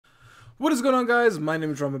What is going on, guys? My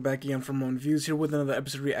name is Ramen, back again from Moan Views, here with another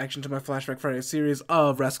episode reaction to my Flashback Friday series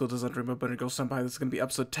of Rascal Does Not Dream of Bunny Girl Senpai. This is going to be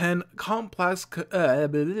episode 10, Complex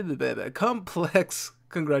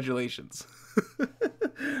Congratulations.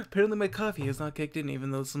 Apparently my coffee has not kicked in,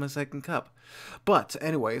 even though this is my second cup. But,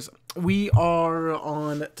 anyways, we are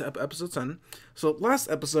on to episode 10. So,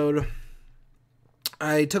 last episode,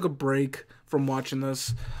 I took a break from watching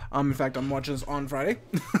this. In fact, I'm watching this on Friday.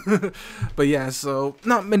 But yeah, so I'm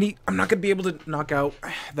not gonna be able to knock out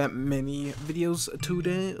that many videos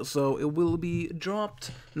today, so it will be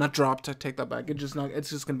not dropped, I take that back. It's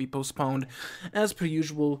just gonna be postponed as per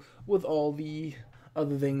usual with all the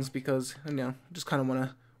other things, because just kind of want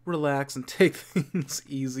to relax and take things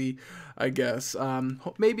easy, I guess.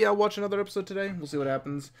 Maybe I'll watch another episode today. We'll see what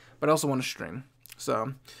happens. But I also want to stream,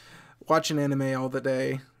 so watching anime all the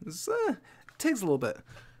day takes a little bit.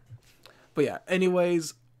 But yeah,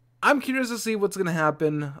 anyways, I'm curious to see what's gonna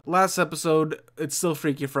happen. Last episode, it's still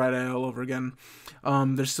Freaky Friday all over again.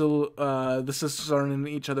 They're still the sisters aren't in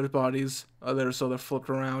each other's bodies. They're flipped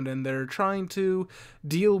around and they're trying to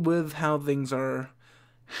deal with how things are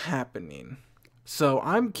happening. So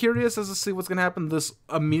I'm curious as to see what's gonna happen. This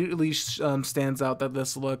immediately stands out that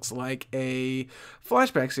this looks like a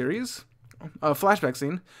flashback series, a flashback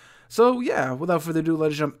scene. So yeah, without further ado,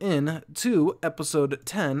 let's jump in to episode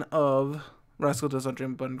 10 of Rascal Does Not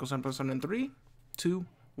Dream of Bunny Girl Senpai in 3, 2,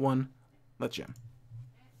 1, let's jam.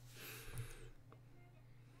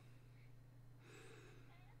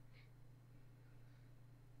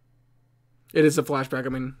 It is a flashback. I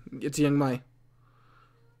mean, it's young Mai.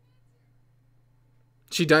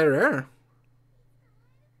 She dyed her hair.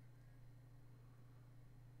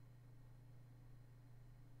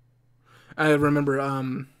 I remember,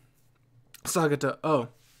 Sagata. Oh.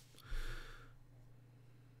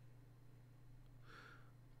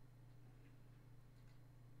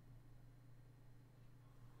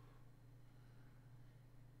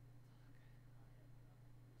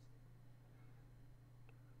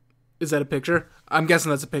 Is that a picture? I'm guessing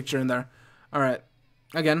that's a picture in there. Alright.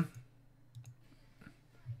 Again.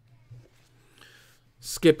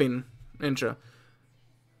 Skipping intro.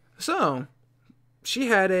 So, she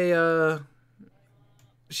had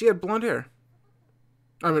blonde hair.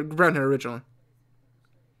 I mean, brown hair originally.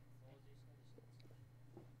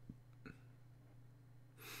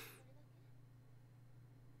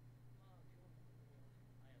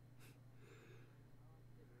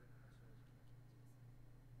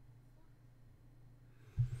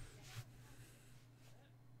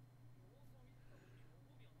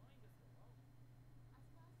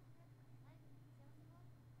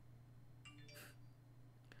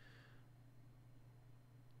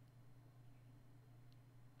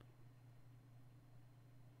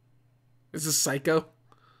 Is this Psycho?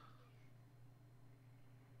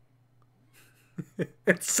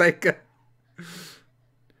 It's Psycho.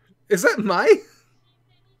 Is that Mai?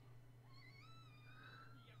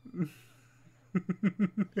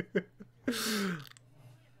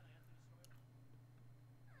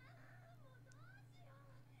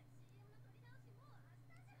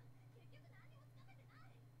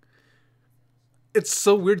 It's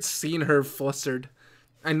so weird seeing her flustered.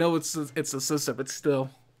 I know it's a sister, but still.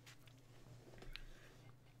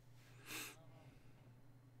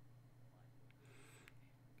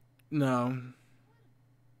 No.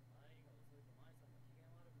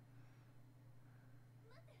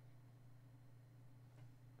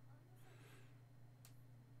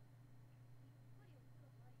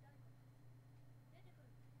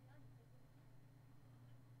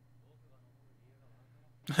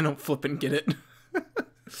 I don't flip and get it.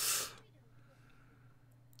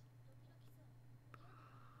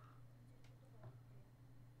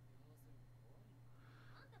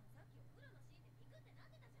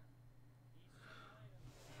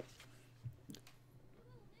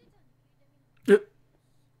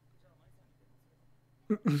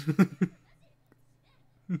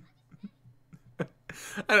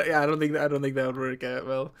 I don't think that would work out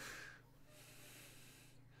well.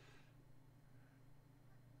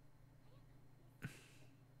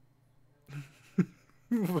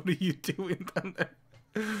 What are you doing down there?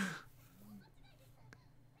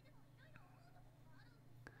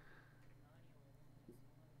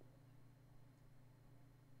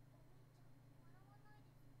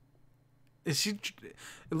 Is she? It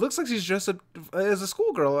looks like she's dressed up as a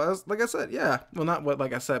schoolgirl. Like I said, yeah. Well, not what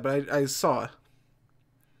like I said, but I saw.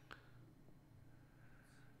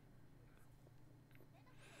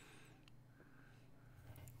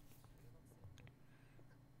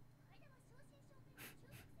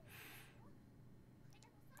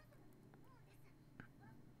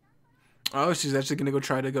 Oh, she's actually gonna go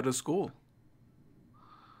try to go to school.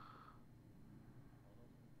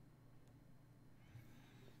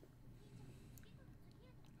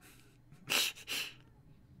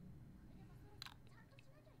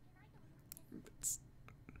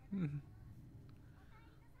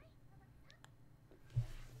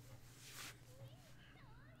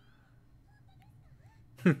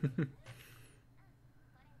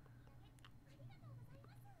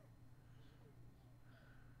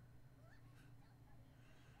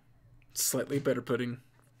 Slightly better pudding.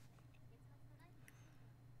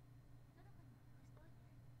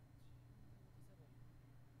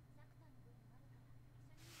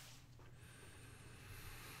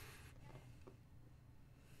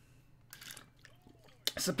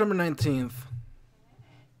 September 19th.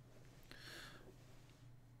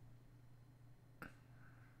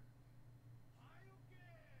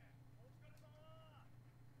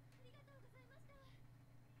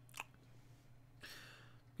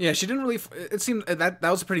 Yeah, she didn't really. It seemed that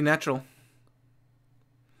was pretty natural.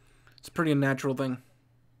 It's a pretty natural thing.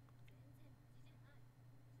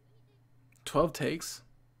 12 takes.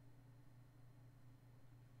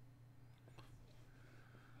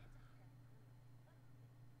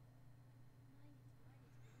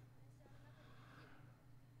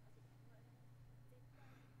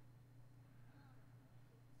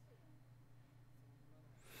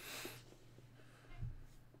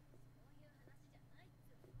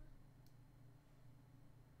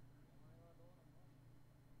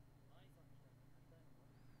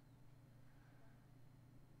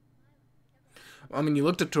 I mean, you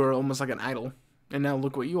looked up to her almost like an idol, and now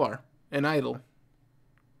look what you are, an idol.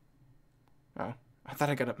 Oh, I thought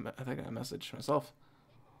I got a message myself.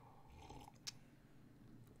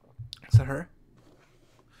 Is that her?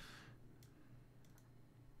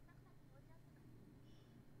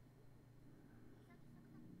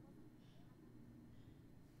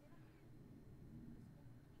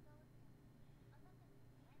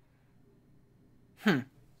 I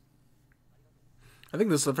think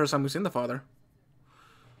this is the first time we've seen the father.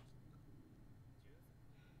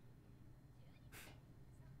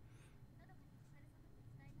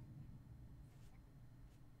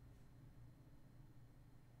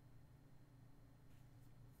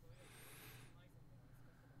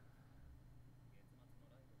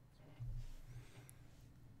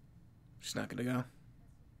 She's not gonna go.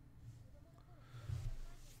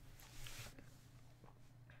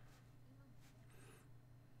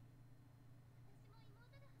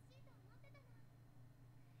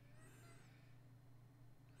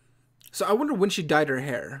 So I wonder when she dyed her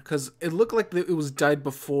hair, because it looked like it was dyed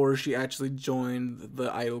before she actually joined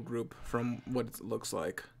the idol group, from what it looks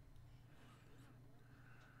like.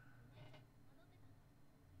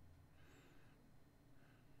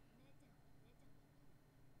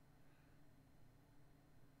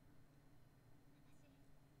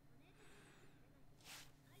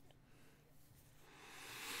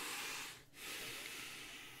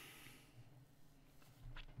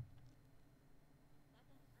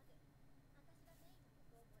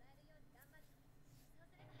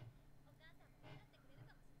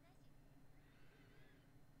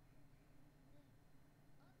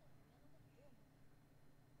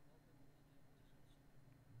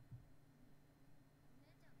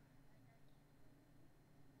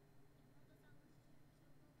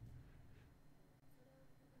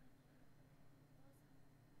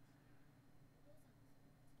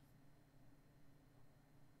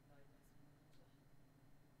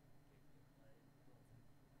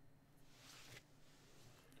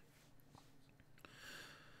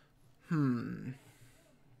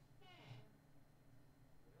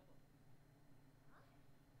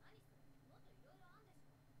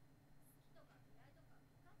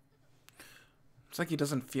 It's like he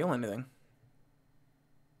doesn't feel anything.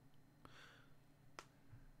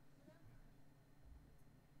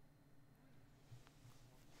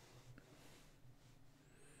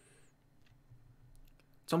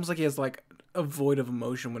 It's almost like he has like a void of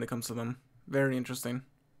emotion when it comes to them. Very interesting.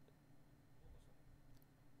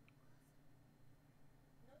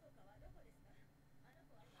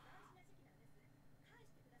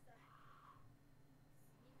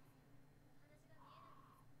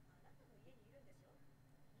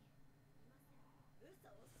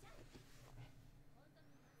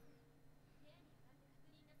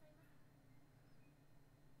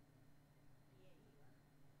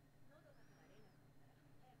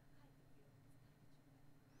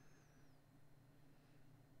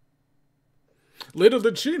 Little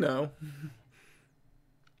did she know.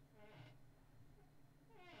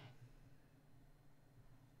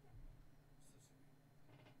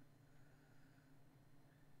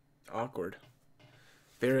 Awkward.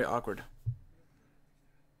 Very awkward.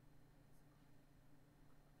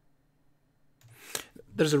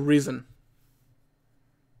 There's a reason.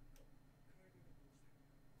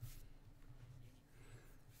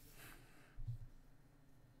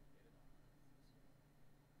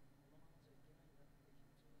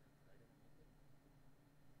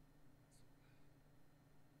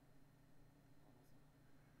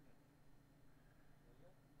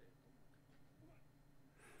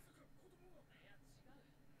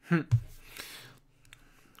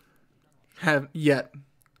 Have yet.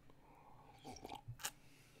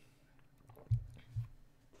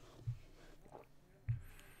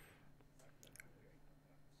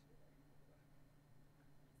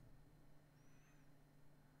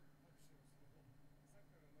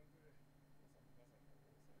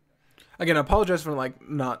 Again, I apologize for like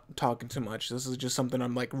not talking too much. This is just something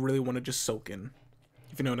I'm like really want to just soak in,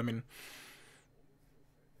 if you know what I mean.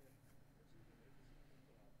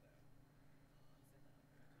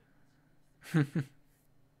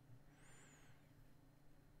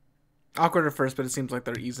 Awkward at first, but it seems like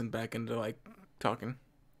they're easing back into like talking.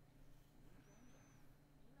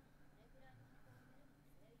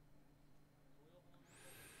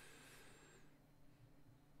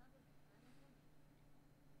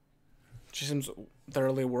 She seems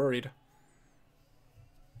thoroughly worried.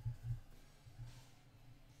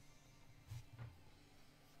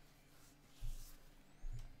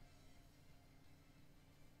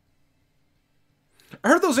 I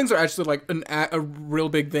heard those things are actually like a real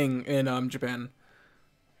big thing in Japan.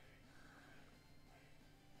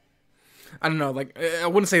 I don't know, like I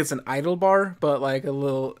wouldn't say it's an idol bar, but like a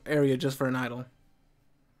little area just for an idol.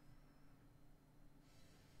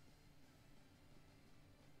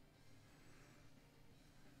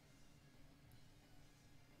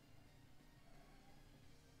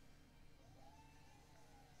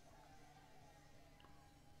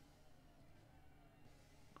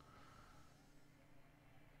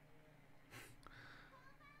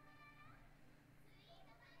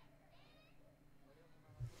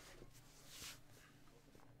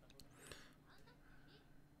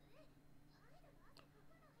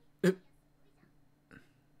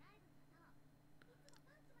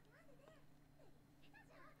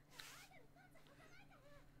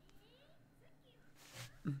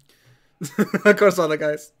 Of course, all the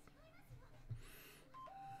guys.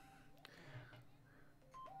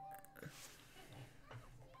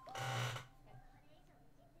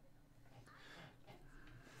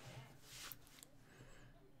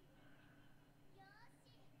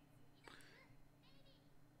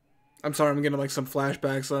 I'm sorry, I'm getting like some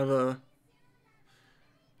flashbacks of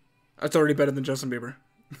That's already better than Justin Bieber.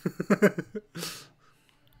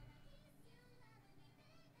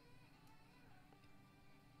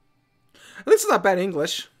 At least it's not bad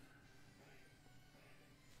English.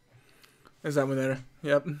 Is that one there?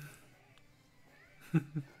 Yep.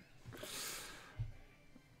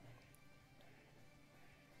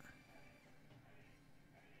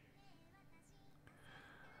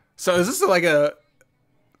 So is this like a?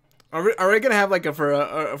 Are we gonna have like a for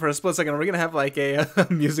a split second? Are we gonna have like a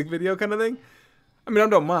music video kind of thing? I mean, I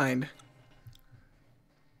don't mind.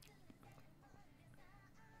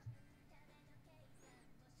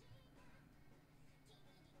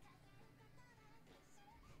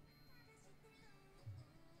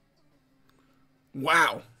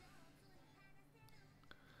 Wow.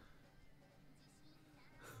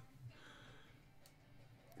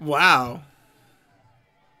 Wow.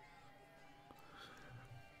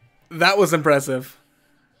 That was impressive.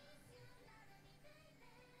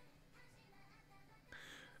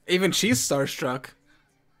 Even she's starstruck.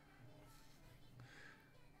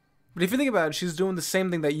 But if you think about it, she's doing the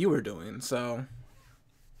same thing that you were doing, so.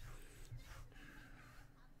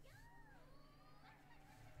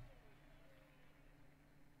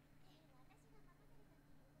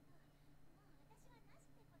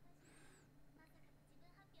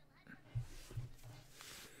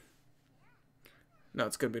 No,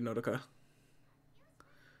 it's gonna be Nodoka.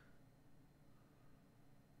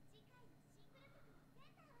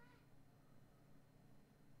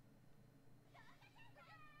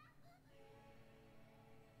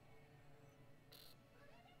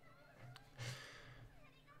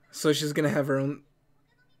 So she's gonna have her own.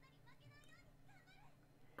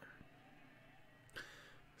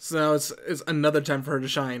 So now it's another time for her to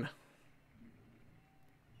shine.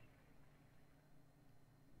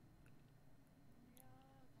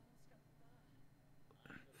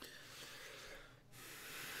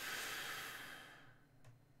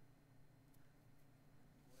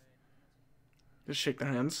 Just shake their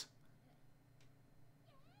hands.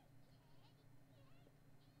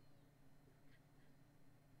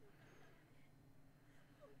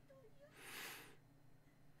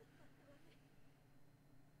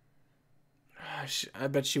 I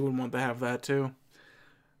bet she would want to have that too.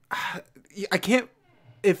 I can't.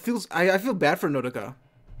 It feels. I feel bad for Nodoka.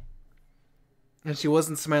 And she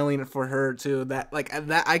wasn't smiling for her too. That like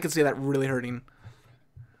that I could see that really hurting.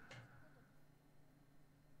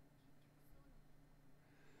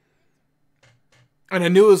 And I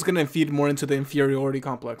knew it was gonna feed more into the inferiority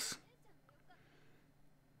complex.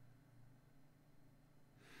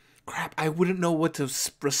 Crap, I wouldn't know what to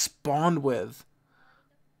respond with.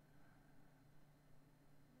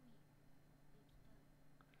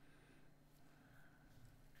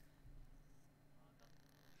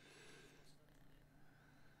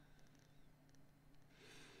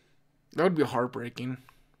 That would be heartbreaking.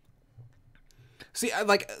 See,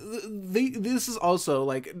 this is also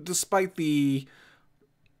like, despite the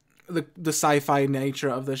sci-fi nature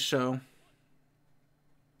of this show,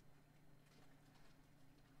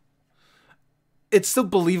 it's still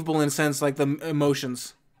believable in a sense, like the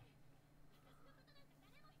emotions.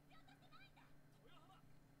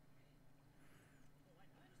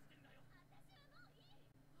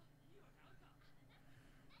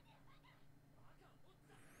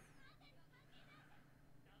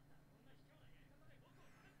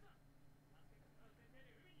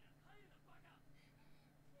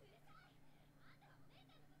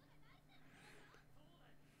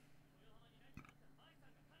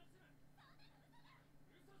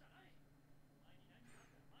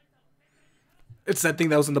 It's that thing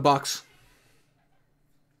that was in the box.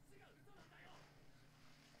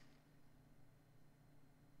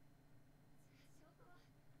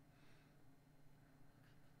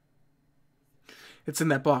 It's in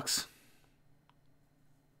that box.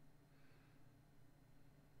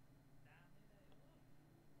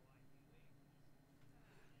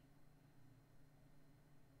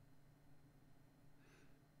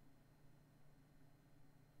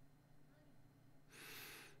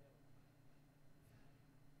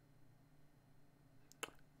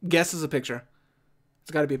 Guess is a picture.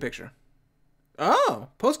 It's got to be a picture. Oh,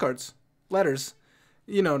 postcards, letters.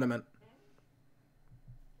 You know what I meant.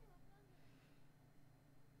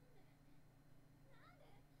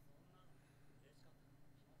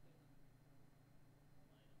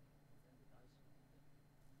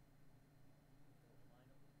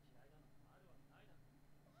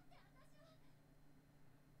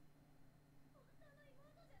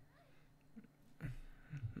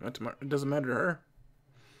 It doesn't matter to her.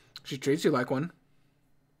 She treats you like one.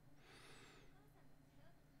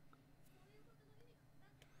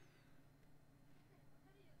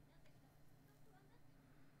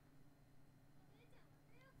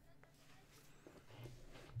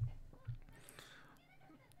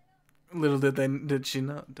 Little did she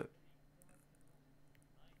know.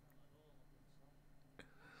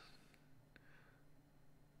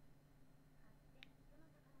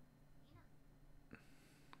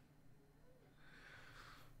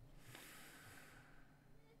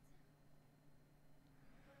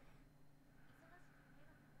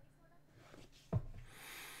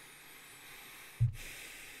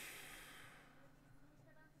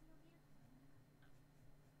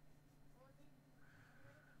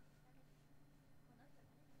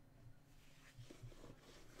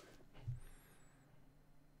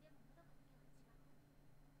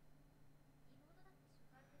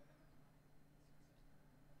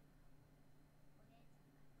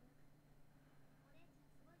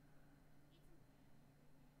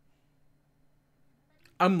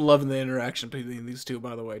 I'm loving the interaction between these two,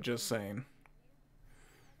 by the way, just saying.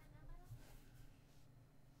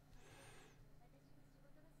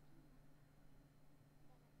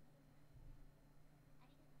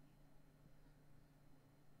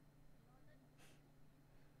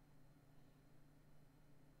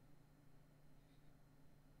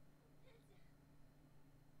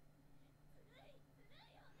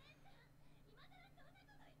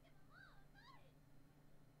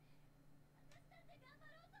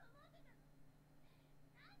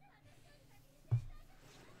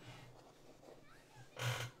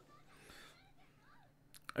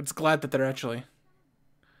 It's glad that they're actually.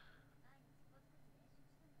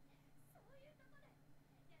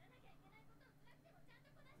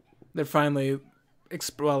 They're finally,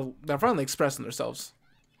 they're finally expressing themselves.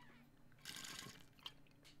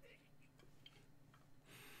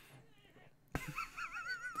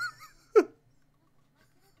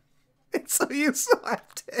 It's so you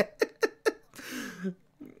slapped it.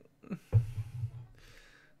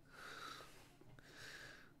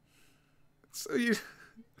 So you.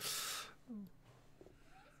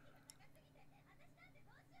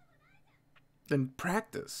 Then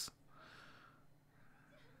practice.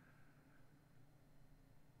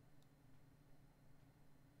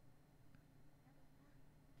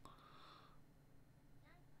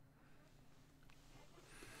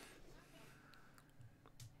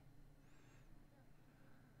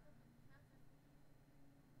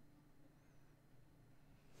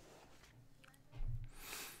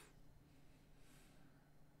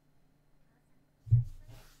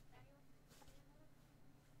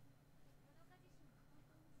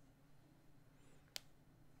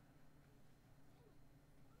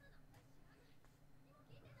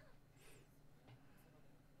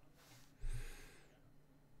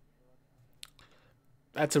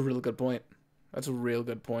 That's a real good point. That's a real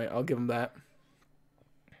good point. I'll give him that.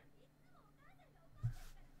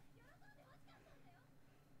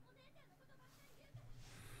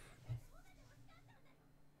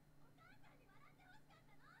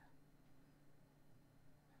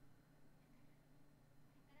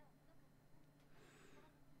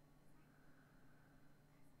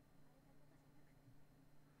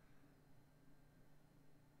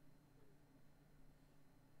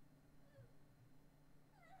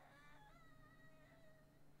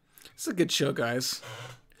 It's a good show, guys.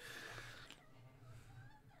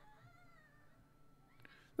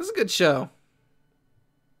 This is a good show.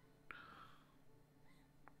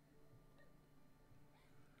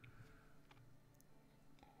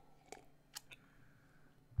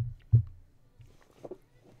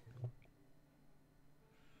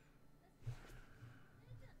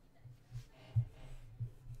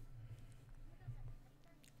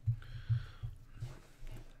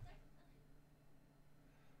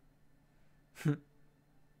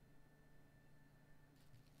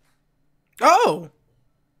 Oh!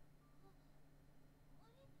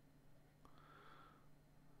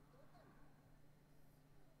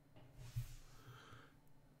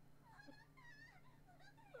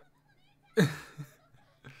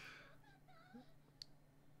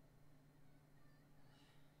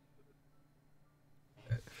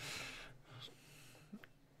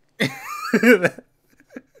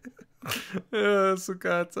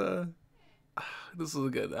 Sukata. This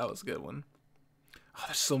was good. That was a good one. Oh,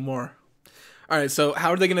 there's still more. All right, so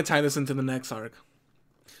how are they going to tie this into the next arc?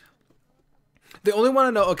 They only want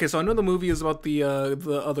to know. Okay, so I know the movie is about the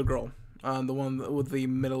other girl, the one with the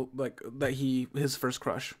middle, like that his first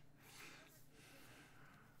crush.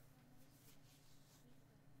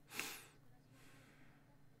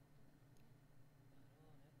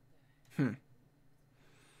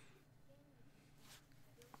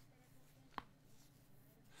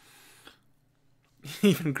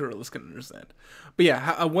 Even gorillas can understand. But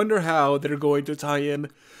yeah, I wonder how they're going to tie in.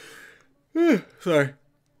 Sorry.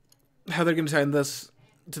 How they're going to tie in this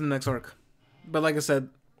to the next arc. But like I said,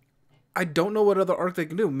 I don't know what other arc they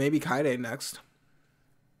can do. Maybe Kaide next.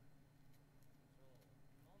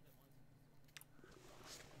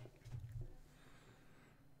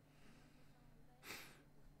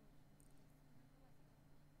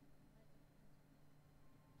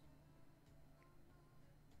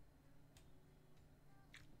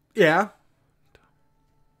 Yeah.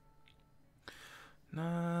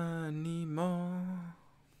 Nanimo. I'm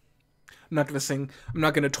not gonna sing. I'm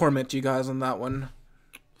not gonna torment you guys on that one.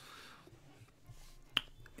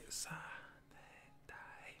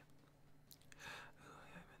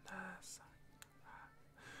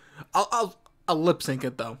 I'll lip sync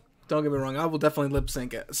it though. Don't get me wrong. I will definitely lip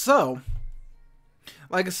sync it. So,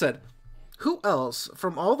 like I said, who else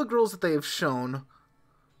from all the girls that they've shown?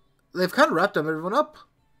 They've kind of wrapped everyone up.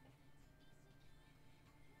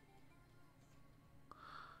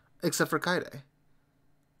 Except for Kaide.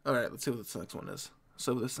 Alright, let's see what this next one is.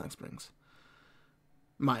 So this next brings.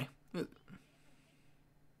 Mai.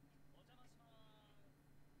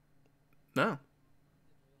 No.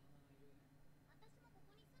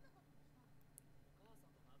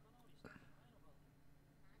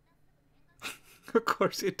 Of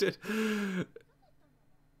course you did.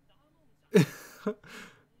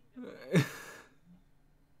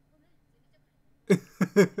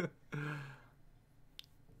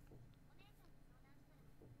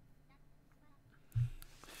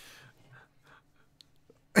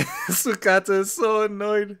 Sukata is so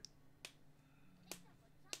annoyed.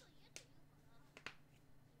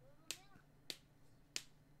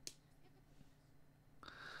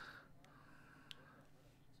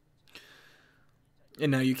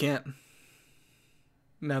 And now you can't.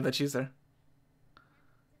 Now that she's there.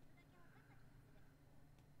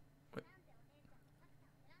 Wait.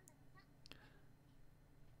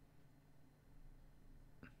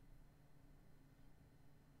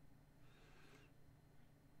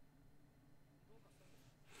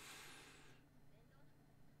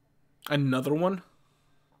 Another one?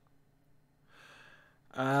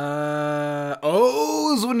 Oh,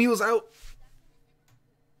 it was when he was out.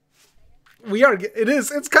 It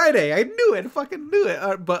is. It's Kaide. I knew it. I fucking knew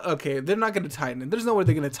it. But okay, they're not going to tie it in. There's no way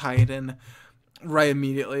they're going to tie it in right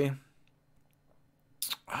immediately.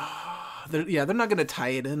 They're not going to tie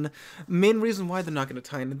it in. Main reason why they're not going to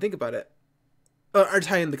tie it in, think about it. Or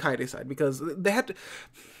tie in the Kaide side, because they have to.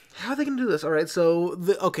 How are they going to do this? All right, so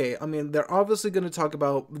I mean, they're obviously going to talk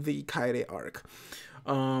about the Kaede arc,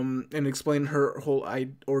 and explain her whole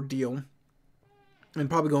ordeal. and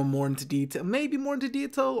probably go more into detail, maybe more into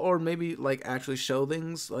detail, or maybe like actually show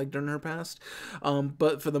things like during her past.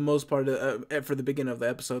 But for the most part, for the beginning of the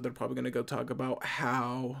episode, they're probably gonna go talk about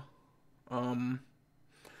how, oh,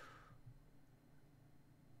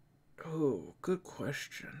 good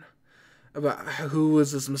question, about who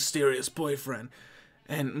was this mysterious boyfriend.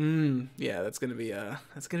 And yeah, that's gonna be an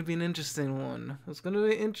interesting one. It's gonna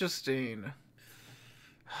be interesting.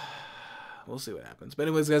 We'll see what happens. But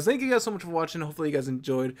anyways, guys, thank you guys so much for watching. Hopefully you guys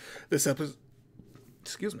enjoyed this episode.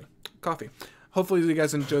 Excuse me, coffee. Hopefully you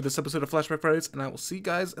guys enjoyed this episode of Flashback Fridays, and I will see you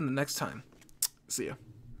guys in the next time. See ya.